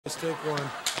Let's take one.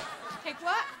 Take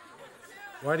what?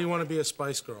 Why do you want to be a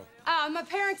Spice Girl? My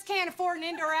parents can't afford an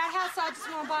indoor outhouse, so I just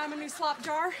want to buy them a new slop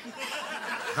jar.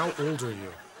 How old are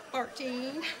you?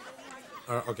 14.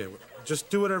 Okay,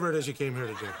 just do whatever it is you came here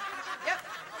to do. Yep.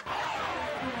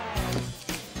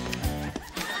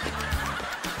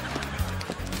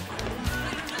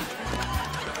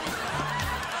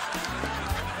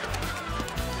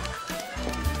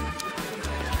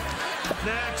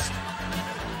 Next.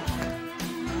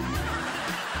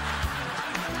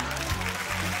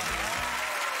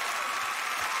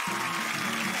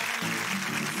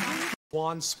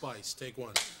 One Spice, take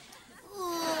one.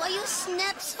 Oh, why you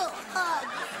snap so hard?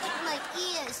 Like my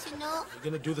ears, you know? You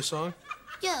gonna do the song?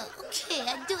 Yeah, okay,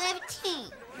 I do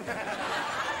everything.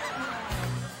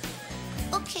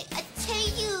 Okay, I tell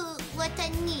you what I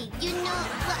need. You know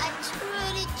what I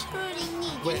truly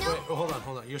need, Wait, you know? wait,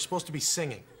 hold on. You're supposed to be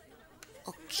singing.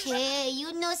 Okay,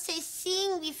 you know say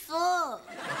sing before.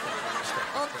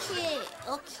 Okay.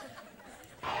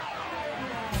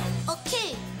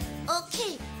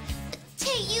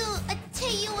 I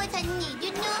tell you what I need,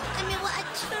 you know? I mean, what I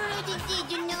truly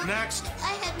need, you know? Next.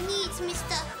 I have needs,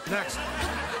 mister. Next.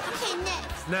 Okay,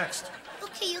 next. Next.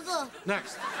 Okay, you go.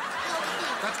 Next.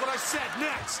 Okay. That's what I said.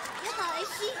 Next. Yeah, I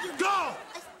see you. Go!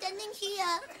 I'm standing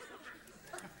here.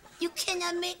 You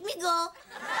cannot make me go.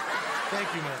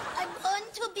 Thank you, ma'am. I'm born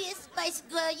to be a Spice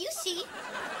Girl, you see.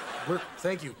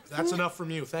 Thank you. That's enough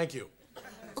from you. Thank you.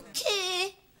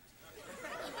 Okay.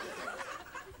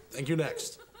 Thank you.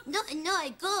 Next. No,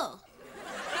 I go.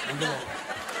 Move along.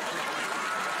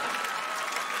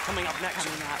 Coming up next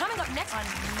on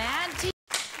Mad TV.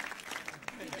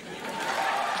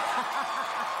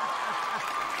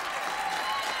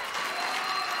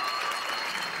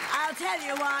 I'll tell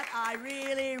you what I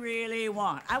really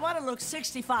want. I want to look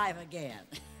 65 again,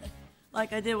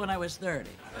 like I did when I was 30.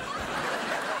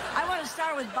 I want to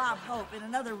star with Bob Hope in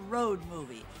another road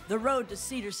movie, The Road to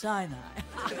Cedar Sinai.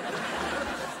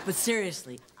 But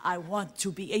seriously, I want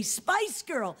to be a Spice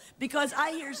Girl because I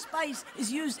hear spice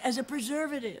is used as a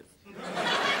preservative.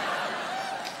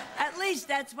 At least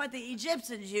that's what the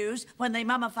Egyptians used when they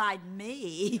mummified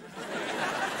me.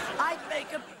 I'd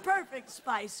make a perfect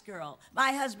Spice Girl.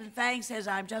 My husband Fang says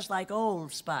I'm just like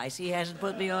Old Spice. He hasn't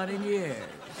put me on in years.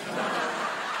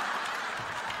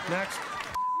 Next.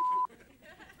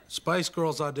 Spice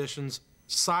Girls auditions.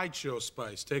 Sideshow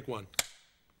Spice. Take one.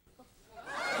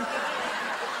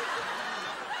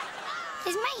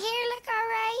 Does my hair look all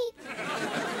right?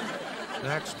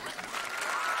 Next.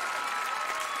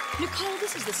 Nicole,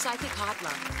 this is the Psychic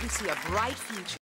Hotline. We see a bright future.